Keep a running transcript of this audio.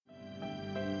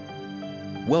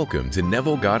Welcome to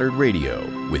Neville Goddard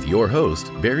Radio with your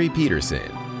host, Barry Peterson.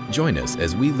 Join us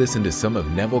as we listen to some of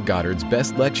Neville Goddard's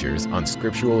best lectures on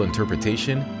scriptural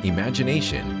interpretation,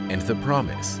 imagination, and the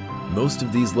promise. Most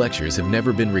of these lectures have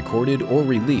never been recorded or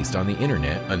released on the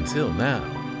internet until now.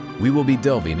 We will be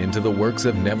delving into the works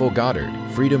of Neville Goddard,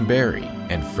 Freedom Barry,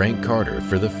 and Frank Carter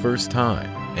for the first time,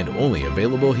 and only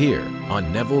available here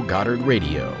on Neville Goddard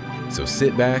Radio. So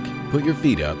sit back, put your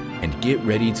feet up, and get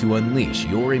ready to unleash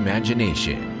your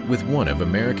imagination with one of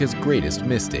America's greatest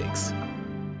mystics.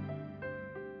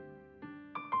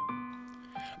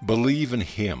 Believe in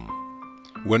Him.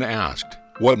 When asked,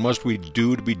 "What must we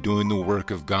do to be doing the work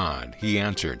of God?" he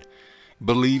answered,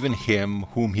 "Believe in Him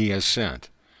whom He has sent."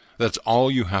 That's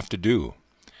all you have to do.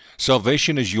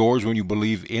 Salvation is yours when you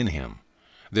believe in Him.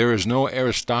 There is no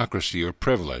aristocracy or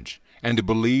privilege, and to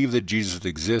believe that Jesus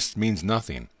exists means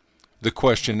nothing. The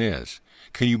question is,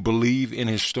 can you believe in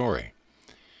His story?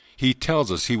 He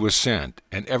tells us He was sent,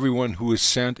 and everyone who is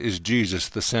sent is Jesus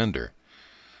the sender.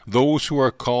 Those who are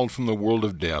called from the world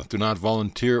of death do not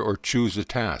volunteer or choose the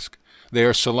task. They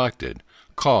are selected,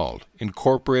 called,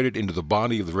 incorporated into the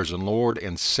body of the risen Lord,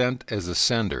 and sent as the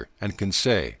sender, and can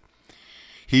say,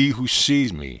 "He who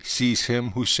sees me sees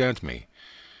Him who sent me."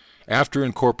 After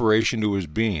incorporation to his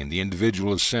being, the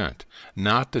individual is sent,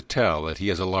 not to tell that he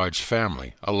has a large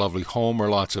family, a lovely home, or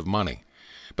lots of money,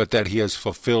 but that he has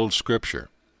fulfilled Scripture.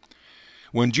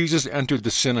 When Jesus entered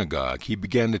the synagogue, He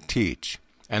began to teach,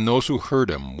 and those who heard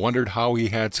Him wondered how He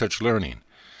had such learning,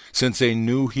 since they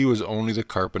knew He was only the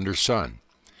carpenter's son.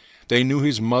 They knew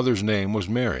His mother's name was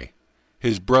Mary,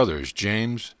 His brothers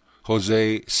James,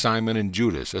 Jose, Simon, and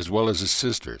Judas, as well as His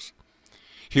sisters.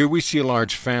 Here we see a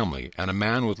large family and a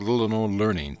man with little or no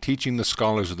learning teaching the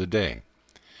scholars of the day.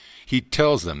 He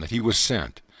tells them that He was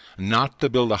sent, not to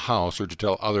build a house or to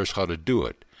tell others how to do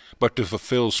it, but to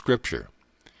fulfill Scripture.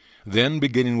 Then,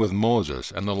 beginning with Moses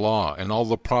and the law and all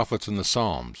the prophets and the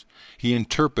Psalms, He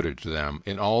interpreted to them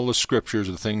in all the Scriptures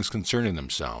the things concerning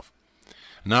Himself.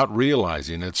 Not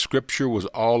realizing that Scripture was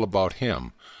all about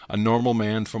Him, a normal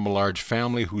man from a large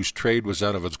family whose trade was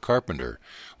that of a carpenter,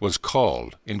 was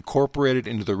called, incorporated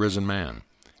into the risen man,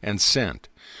 and sent,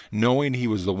 knowing He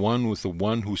was the one with the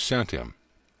one who sent Him.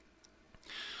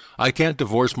 I can't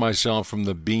divorce myself from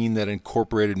the being that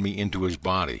incorporated me into His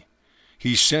body.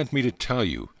 He sent me to tell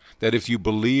you that if you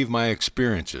believe my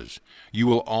experiences, you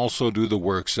will also do the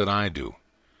works that I do.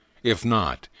 If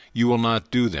not, you will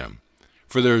not do them,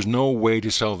 for there is no way to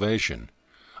salvation.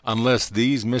 Unless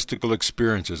these mystical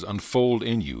experiences unfold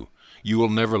in you, you will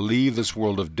never leave this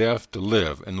world of death to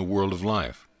live in the world of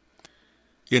life.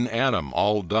 In Adam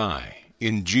all die.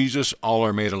 In Jesus all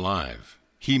are made alive.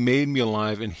 He made me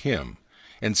alive in Him,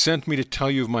 and sent me to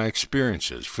tell you of my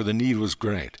experiences, for the need was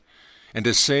great, and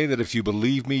to say that if you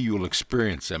believe me, you will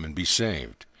experience them and be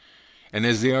saved, and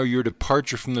as they are your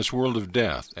departure from this world of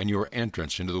death and your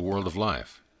entrance into the world of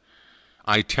life.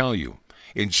 I tell you,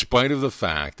 in spite of the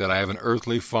fact that I have an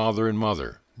earthly father and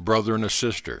mother, brother and a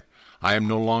sister, I am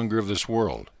no longer of this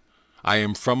world. I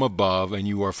am from above, and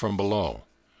you are from below.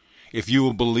 If you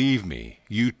will believe me,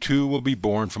 you too will be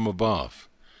born from above.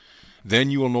 Then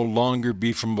you will no longer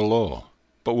be from below,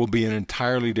 but will be an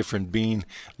entirely different being,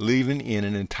 living in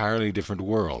an entirely different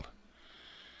world.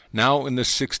 Now in the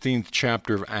 16th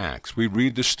chapter of Acts, we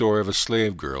read the story of a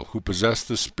slave girl who possessed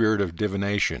the spirit of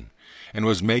divination, and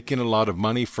was making a lot of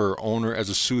money for her owner as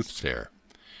a soothsayer.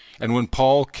 And when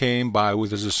Paul came by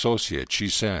with his associates, she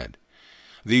said,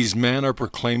 "These men are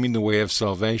proclaiming the way of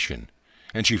salvation,"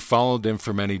 and she followed them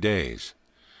for many days.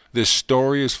 This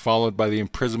story is followed by the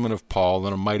imprisonment of Paul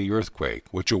and a mighty earthquake,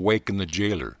 which awakened the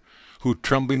jailer, who,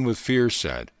 trembling with fear,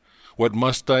 said, "What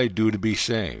must I do to be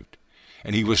saved?"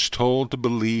 And he was told to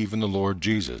believe in the Lord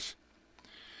Jesus.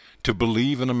 To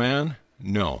believe in a man?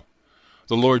 No.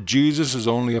 The Lord Jesus is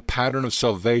only a pattern of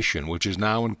salvation which is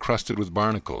now encrusted with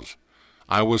barnacles.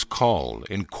 I was called,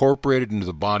 incorporated into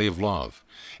the body of love,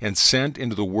 and sent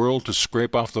into the world to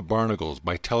scrape off the barnacles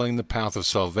by telling the path of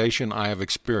salvation I have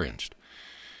experienced.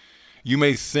 You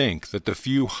may think that the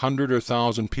few hundred or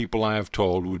thousand people I have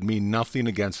told would mean nothing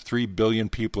against 3 billion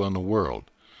people in the world,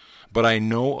 but I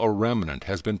know a remnant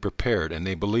has been prepared and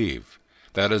they believe.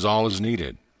 That is all is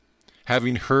needed.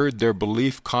 Having heard, their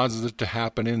belief causes it to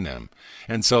happen in them,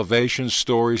 and salvation's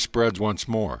story spreads once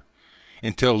more,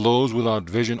 until those without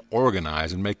vision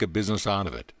organize and make a business out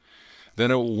of it.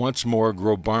 Then it will once more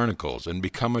grow barnacles and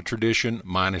become a tradition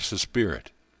minus the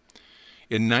spirit.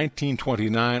 In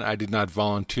 1929 I did not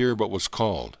volunteer but was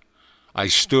called. I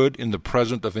stood in the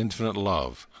presence of infinite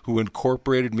love, who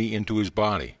incorporated me into His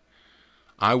body.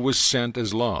 I was sent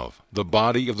as love, the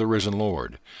body of the risen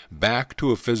Lord, back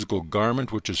to a physical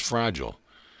garment which is fragile,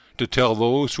 to tell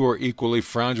those who are equally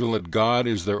fragile that God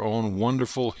is their own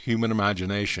wonderful human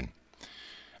imagination.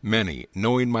 Many,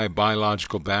 knowing my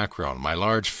biological background, my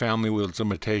large family with its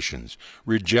limitations,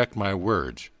 reject my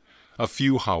words. A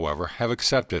few, however, have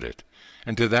accepted it,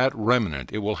 and to that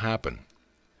remnant it will happen.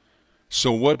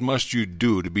 So what must you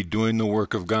do to be doing the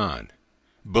work of God?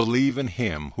 Believe in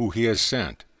Him who He has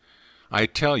sent. I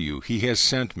tell you, He has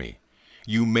sent me.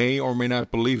 You may or may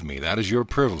not believe me. That is your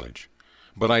privilege.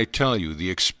 But I tell you, the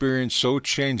experience so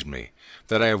changed me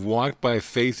that I have walked by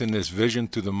faith in this vision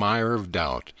through the mire of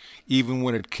doubt, even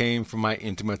when it came from my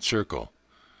intimate circle.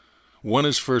 One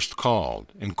is first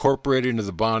called, incorporated into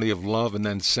the body of love, and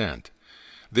then sent.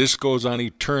 This goes on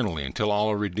eternally until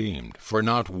all are redeemed, for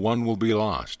not one will be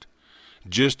lost.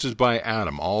 Just as by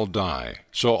Adam all die,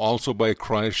 so also by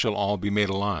Christ shall all be made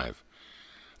alive.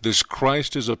 This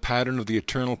Christ is a pattern of the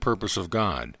eternal purpose of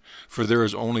God, for there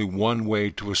is only one way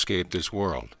to escape this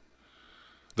world.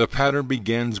 The pattern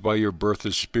begins by your birth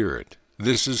as spirit.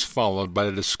 This is followed by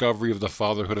the discovery of the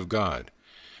fatherhood of God.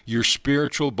 Your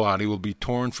spiritual body will be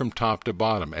torn from top to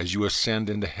bottom as you ascend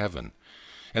into heaven,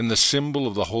 and the symbol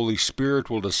of the Holy Spirit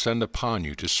will descend upon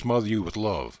you to smother you with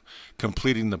love,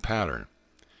 completing the pattern.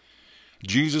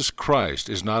 Jesus Christ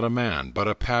is not a man, but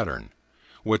a pattern,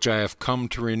 which I have come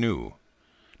to renew.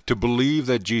 To believe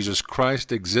that Jesus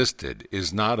Christ existed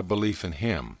is not a belief in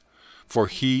Him, for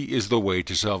He is the way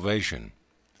to salvation.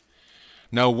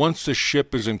 Now once the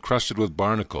ship is encrusted with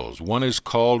barnacles, one is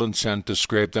called and sent to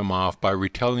scrape them off by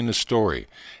retelling the story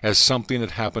as something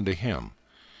that happened to him.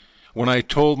 When I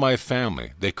told my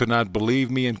family, they could not believe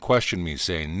me and questioned me,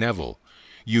 saying, "Neville,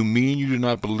 you mean you do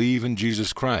not believe in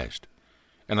Jesus Christ?"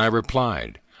 And I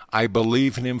replied, "I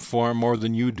believe in Him far more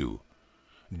than you do.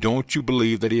 Don't you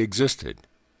believe that He existed?"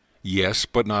 "Yes,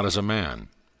 but not as a man."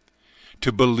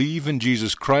 To believe in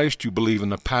Jesus Christ, you believe in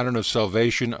the pattern of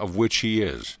salvation of which He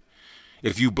is.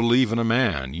 If you believe in a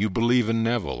man, you believe in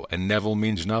Neville, and Neville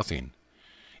means nothing.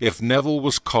 If Neville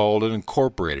was called and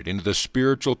incorporated into the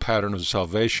spiritual pattern of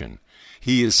salvation,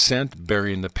 he is sent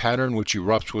bearing the pattern which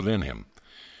erupts within him.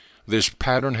 This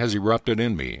pattern has erupted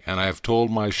in me, and I have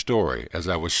told my story as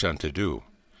I was sent to do.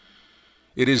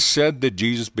 It is said that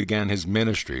Jesus began His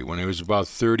ministry when He was about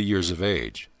 30 years of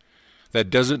age. That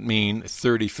doesn't mean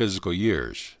 30 physical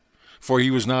years, for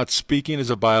He was not speaking as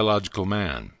a biological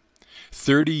man.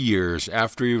 30 years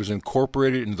after He was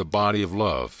incorporated into the body of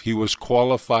love, He was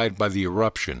qualified by the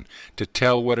eruption to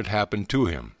tell what had happened to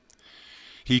Him.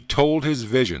 He told His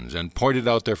visions and pointed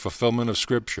out their fulfillment of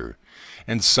Scripture,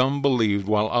 and some believed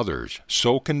while others,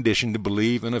 so conditioned to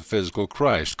believe in a physical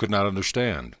Christ, could not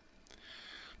understand.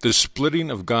 The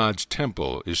splitting of God's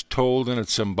temple is told in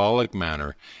its symbolic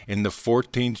manner in the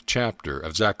 14th chapter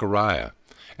of Zechariah,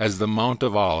 as the Mount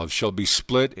of Olives shall be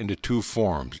split into two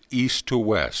forms, east to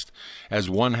west, as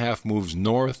one half moves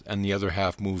north and the other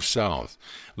half moves south,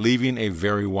 leaving a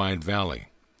very wide valley.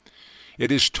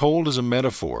 It is told as a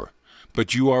metaphor,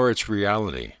 but you are its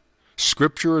reality.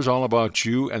 Scripture is all about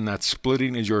you, and that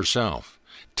splitting is yourself.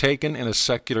 Taken in a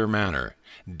secular manner,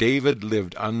 David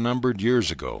lived unnumbered years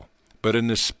ago, but in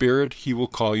the Spirit He will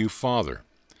call you Father.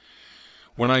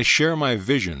 When I share my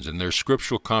visions and their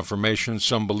scriptural confirmation,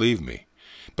 some believe me,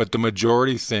 but the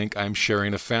majority think I am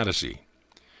sharing a fantasy.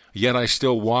 Yet I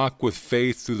still walk with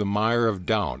faith through the mire of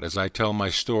doubt as I tell my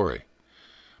story.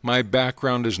 My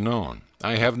background is known.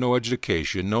 I have no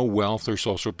education, no wealth or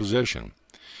social position.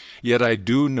 Yet I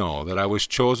do know that I was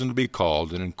chosen to be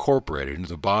called and incorporated into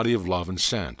the body of love and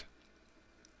sent.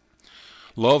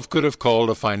 Love could have called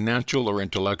a financial or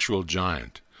intellectual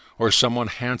giant, or someone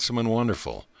handsome and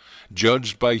wonderful,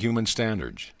 judged by human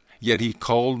standards. Yet He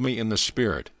called me in the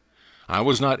Spirit. I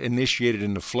was not initiated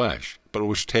in the flesh, but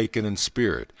was taken in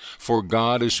spirit, for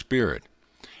God is spirit,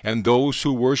 and those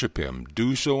who worship Him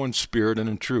do so in spirit and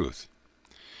in truth.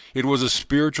 It was a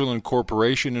spiritual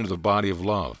incorporation into the body of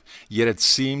love, yet it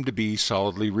seemed to be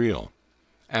solidly real.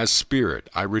 As spirit,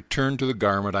 I returned to the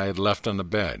garment I had left on the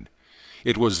bed.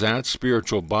 It was that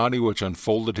spiritual body which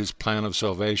unfolded His plan of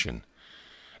salvation.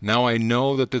 Now I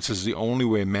know that this is the only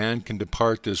way man can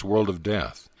depart this world of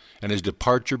death, and his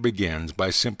departure begins by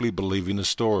simply believing the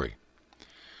story.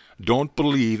 Don't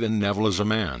believe in Neville as a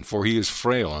man, for he is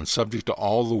frail and subject to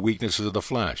all the weaknesses of the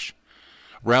flesh.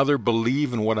 Rather,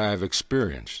 believe in what I have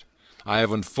experienced. I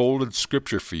have unfolded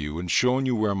Scripture for you and shown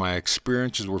you where my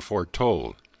experiences were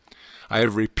foretold. I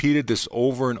have repeated this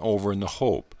over and over in the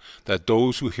hope that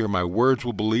those who hear my words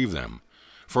will believe them,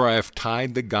 for I have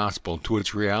tied the gospel to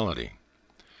its reality.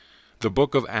 The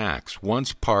book of Acts,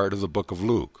 once part of the book of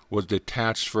Luke, was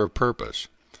detached for a purpose.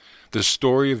 The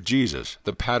story of Jesus,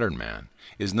 the pattern man,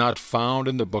 is not found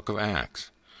in the book of Acts.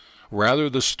 Rather,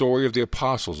 the story of the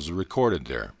apostles is recorded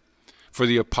there. For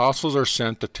the apostles are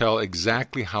sent to tell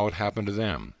exactly how it happened to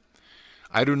them.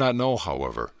 I do not know,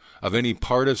 however, of any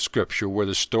part of Scripture where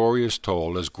the story is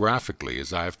told as graphically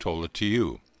as I have told it to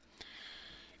you.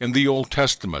 In the Old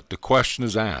Testament, the question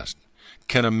is asked,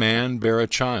 can a man bear a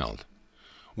child?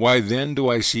 Why then do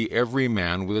I see every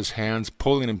man with his hands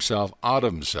pulling himself out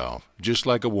of himself, just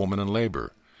like a woman in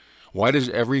labor? Why does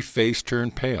every face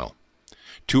turn pale?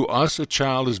 To us a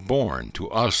child is born, to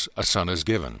us a son is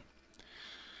given.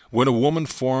 When a woman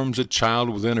forms a child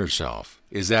within herself,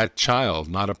 is that child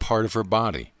not a part of her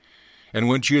body? And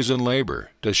when she is in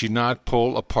labor, does she not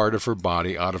pull a part of her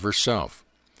body out of herself?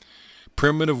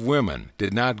 Primitive women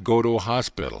did not go to a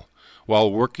hospital.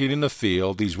 While working in the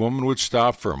field, these women would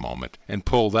stop for a moment and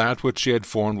pull that which they had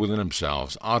formed within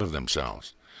themselves out of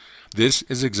themselves. This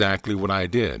is exactly what I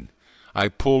did. I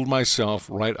pulled myself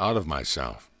right out of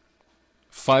myself.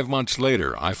 5 months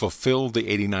later, I fulfilled the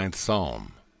 89th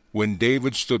Psalm. When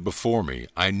David stood before me,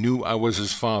 I knew I was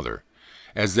his father,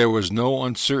 as there was no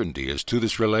uncertainty as to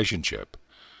this relationship.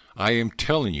 I am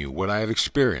telling you what I have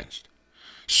experienced.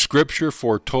 Scripture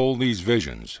foretold these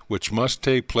visions, which must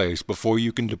take place before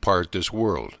you can depart this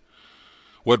world.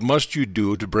 What must you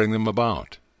do to bring them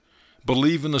about?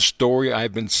 Believe in the story I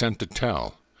have been sent to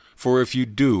tell, for if you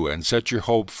do and set your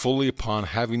hope fully upon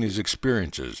having these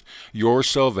experiences, your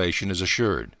salvation is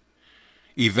assured.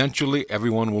 Eventually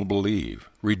everyone will believe.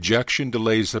 Rejection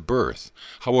delays the birth,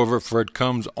 however, for it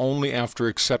comes only after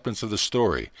acceptance of the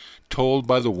story, told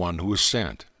by the one who is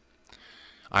sent.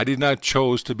 I did not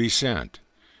choose to be sent.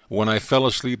 When I fell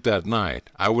asleep that night,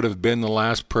 I would have been the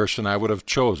last person I would have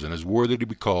chosen as worthy to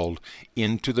be called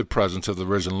into the presence of the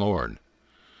risen Lord.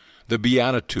 The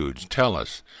Beatitudes tell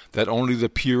us that only the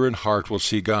pure in heart will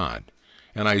see God,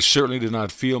 and I certainly did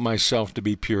not feel myself to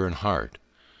be pure in heart.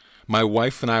 My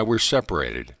wife and I were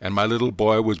separated, and my little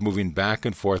boy was moving back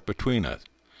and forth between us.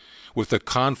 With the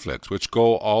conflicts which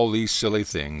go all these silly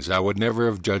things, I would never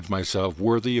have judged myself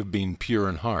worthy of being pure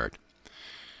in heart.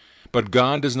 But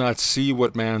God does not see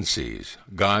what man sees.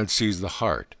 God sees the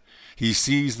heart. He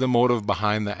sees the motive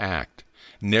behind the act,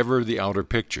 never the outer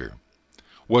picture.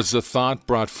 Was the thought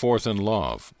brought forth in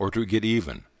love, or to get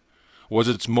even? Was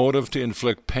its motive to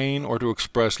inflict pain or to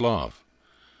express love?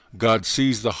 God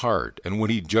sees the heart, and when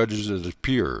he judges it as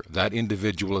pure, that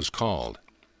individual is called.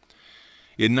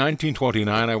 In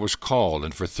 1929 I was called,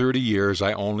 and for 30 years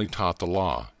I only taught the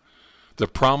law. The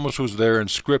promise was there in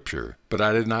Scripture, but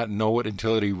I did not know it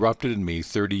until it erupted in me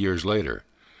 30 years later.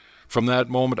 From that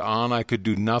moment on, I could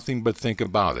do nothing but think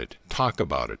about it, talk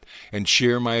about it, and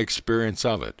share my experience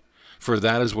of it, for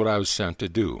that is what I was sent to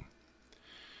do.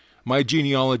 My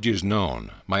genealogy is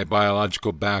known, my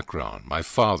biological background, my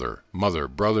father, mother,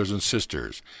 brothers, and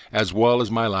sisters, as well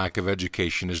as my lack of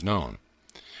education is known.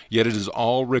 Yet it is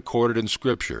all recorded in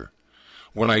Scripture.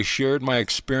 When I shared my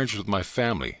experience with my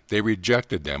family, they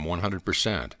rejected them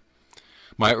 100%.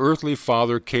 My earthly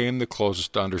father came the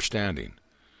closest to understanding.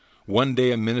 One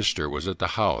day a minister was at the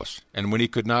house, and when he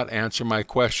could not answer my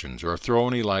questions or throw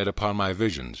any light upon my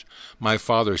visions, my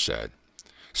father said,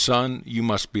 "Son, you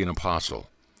must be an apostle."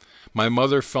 My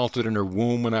mother felt it in her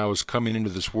womb when I was coming into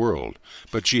this world,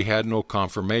 but she had no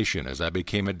confirmation as I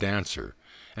became a dancer,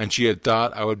 and she had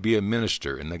thought I would be a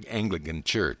minister in the Anglican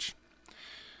Church.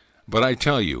 But I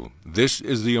tell you, this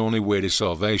is the only way to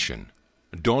salvation.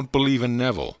 Don't believe in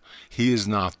Neville. He is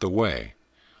not the way.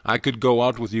 I could go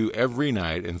out with you every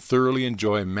night and thoroughly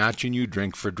enjoy matching you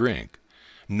drink for drink.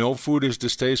 No food is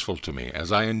distasteful to me,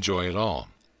 as I enjoy it all.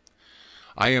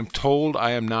 I am told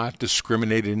I am not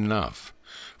discriminated enough,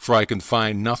 for I can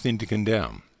find nothing to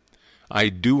condemn. I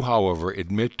do, however,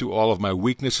 admit to all of my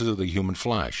weaknesses of the human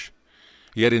flesh.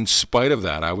 Yet in spite of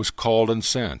that I was called and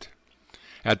sent.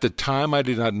 At the time I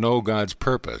did not know God's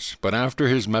purpose, but after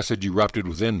his message erupted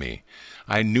within me,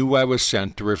 I knew I was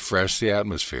sent to refresh the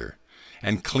atmosphere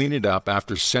and clean it up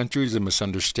after centuries of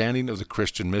misunderstanding of the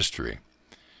Christian mystery.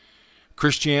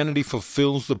 Christianity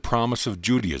fulfills the promise of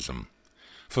Judaism.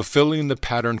 Fulfilling the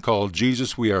pattern called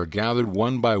Jesus, we are gathered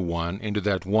one by one into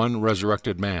that one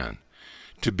resurrected man,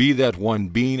 to be that one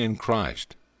being in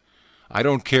Christ. I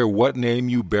don't care what name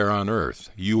you bear on earth,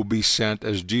 you will be sent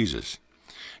as Jesus.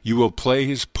 You will play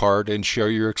his part and share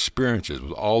your experiences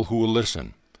with all who will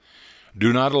listen.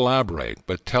 Do not elaborate,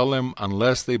 but tell them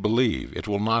unless they believe, it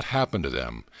will not happen to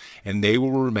them, and they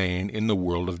will remain in the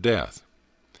world of death.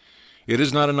 It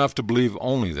is not enough to believe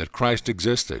only that Christ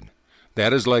existed.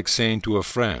 That is like saying to a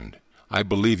friend, "I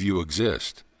believe you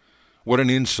exist." What an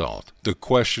insult. The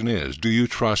question is, do you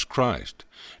trust Christ?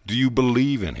 Do you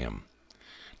believe in him?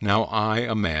 Now I,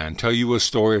 a man, tell you a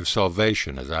story of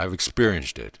salvation as I have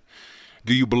experienced it.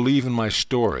 Do you believe in my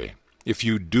story? If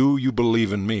you do, you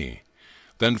believe in me.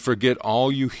 Then forget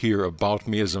all you hear about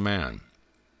me as a man.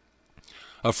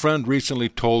 A friend recently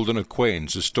told an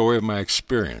acquaintance the story of my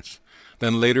experience,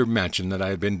 then later mentioned that I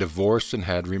had been divorced and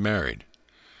had remarried.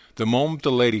 The moment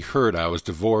the lady heard I was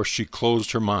divorced, she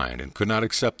closed her mind and could not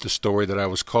accept the story that I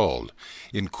was called,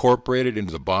 incorporated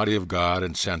into the body of God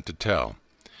and sent to tell.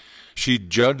 She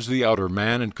judged the outer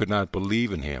man and could not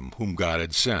believe in him whom God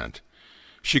had sent.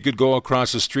 She could go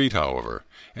across the street, however,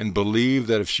 and believe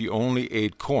that if she only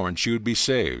ate corn she would be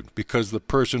saved, because the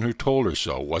person who told her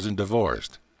so wasn't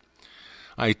divorced.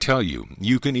 I tell you,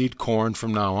 you can eat corn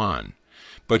from now on,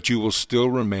 but you will still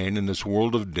remain in this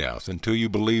world of death until you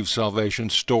believe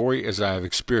salvation's story as I have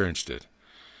experienced it.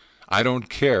 I don't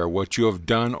care what you have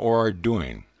done or are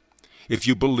doing. If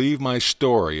you believe my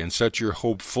story and set your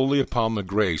hope fully upon the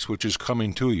grace which is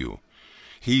coming to you,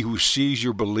 he who sees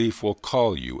your belief will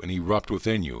call you and erupt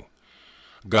within you.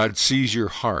 God sees your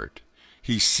heart.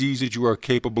 He sees that you are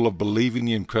capable of believing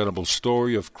the incredible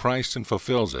story of Christ and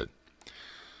fulfills it.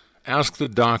 Ask the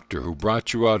doctor who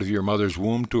brought you out of your mother's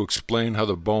womb to explain how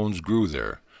the bones grew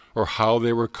there, or how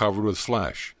they were covered with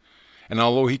flesh. And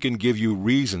although he can give you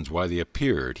reasons why they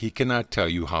appeared, he cannot tell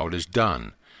you how it is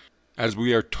done. As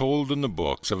we are told in the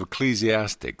books of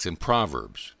Ecclesiastes and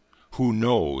Proverbs, who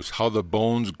knows how the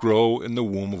bones grow in the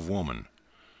womb of woman?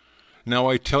 Now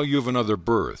I tell you of another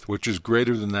birth, which is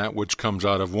greater than that which comes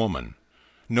out of woman.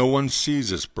 No one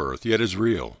sees this birth, yet is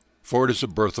real, for it is the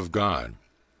birth of God.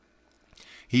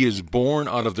 He is born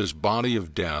out of this body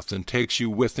of death and takes you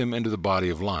with him into the body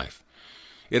of life.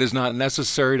 It is not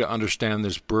necessary to understand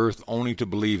this birth, only to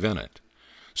believe in it.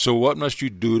 So what must you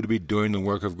do to be doing the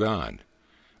work of God?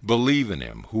 Believe in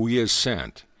him who he has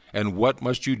sent, and what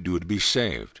must you do to be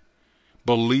saved?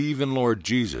 Believe in Lord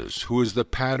Jesus, who is the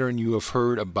pattern you have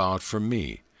heard about from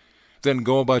me. Then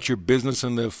go about your business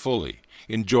and live fully.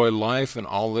 Enjoy life and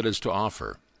all that is to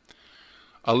offer.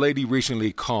 A lady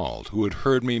recently called who had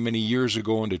heard me many years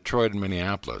ago in Detroit and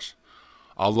Minneapolis.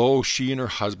 Although she and her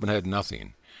husband had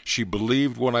nothing, she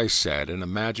believed what I said and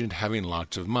imagined having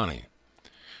lots of money.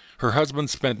 Her husband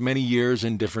spent many years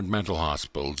in different mental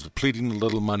hospitals, depleting the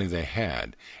little money they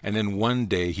had, and then one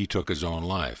day he took his own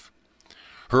life.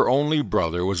 Her only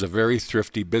brother was a very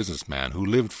thrifty businessman who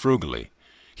lived frugally.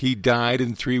 He died,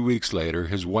 and 3 weeks later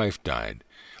his wife died,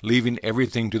 leaving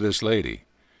everything to this lady.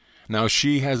 Now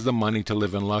she has the money to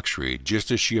live in luxury,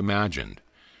 just as she imagined.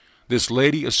 This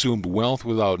lady assumed wealth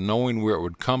without knowing where it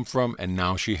would come from, and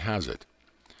now she has it.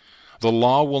 The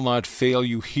law will not fail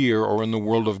you here or in the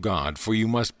world of God, for you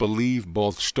must believe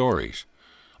both stories.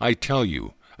 I tell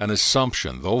you, an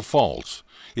assumption, though false,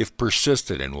 if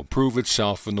persisted in, will prove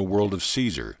itself in the world of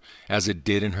Caesar, as it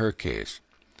did in her case.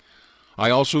 I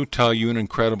also tell you an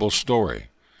incredible story,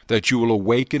 that you will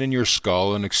awaken in your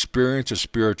skull and experience a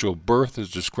spiritual birth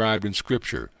as described in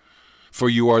Scripture, for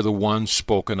you are the one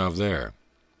spoken of there.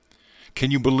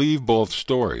 Can you believe both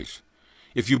stories?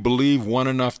 If you believe one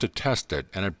enough to test it,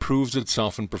 and it proves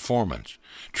itself in performance,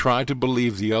 try to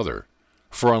believe the other,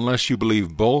 for unless you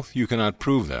believe both, you cannot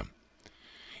prove them.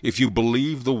 If you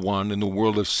believe the one in the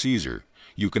world of Caesar,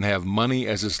 you can have money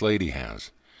as this lady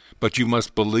has, but you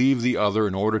must believe the other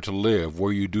in order to live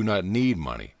where you do not need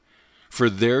money, for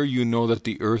there you know that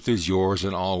the earth is yours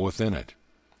and all within it.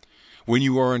 When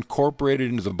you are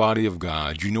incorporated into the body of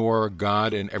God, you know our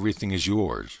God and everything is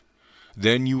yours.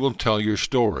 Then you will tell your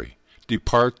story,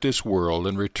 depart this world,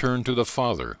 and return to the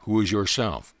Father, who is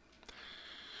yourself.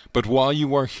 But while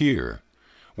you are here,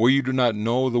 where you do not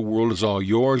know the world is all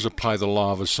yours, apply the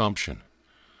law of assumption.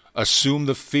 Assume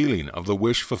the feeling of the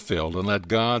wish fulfilled, and let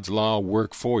God's law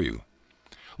work for you.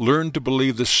 Learn to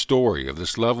believe the story of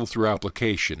this level through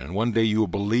application, and one day you will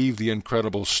believe the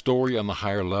incredible story on the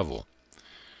higher level.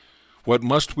 What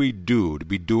must we do to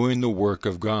be doing the work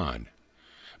of God?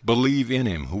 Believe in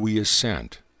him who he has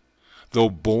sent. Though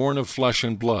born of flesh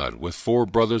and blood, with 4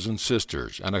 brothers and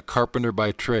sisters, and a carpenter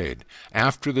by trade,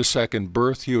 after the second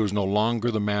birth he was no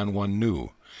longer the man one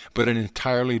knew, but an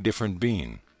entirely different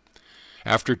being.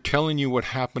 After telling you what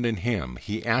happened in him,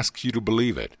 he asks you to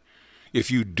believe it.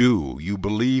 If you do, you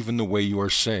believe in the way you are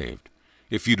saved.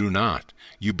 If you do not,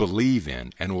 you believe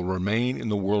in and will remain in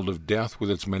the world of death with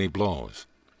its many blows.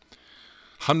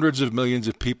 Hundreds of millions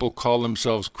of people call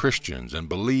themselves Christians and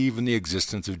believe in the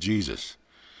existence of Jesus.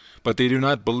 But they do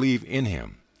not believe in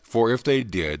him, for if they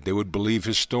did, they would believe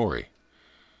his story.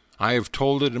 I have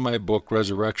told it in my book,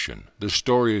 Resurrection. The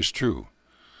story is true.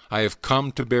 I have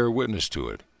come to bear witness to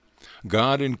it.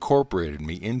 God incorporated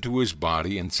me into his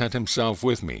body and sent himself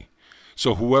with me.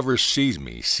 So whoever sees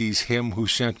me sees him who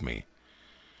sent me.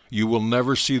 You will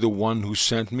never see the one who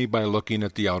sent me by looking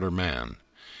at the outer man.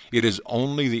 It is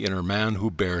only the inner man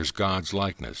who bears God's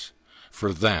likeness,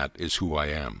 for that is who I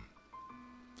am.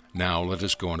 Now let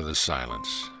us go into the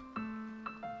silence.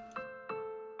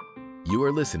 You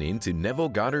are listening to Neville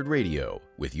Goddard Radio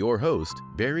with your host,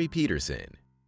 Barry Peterson.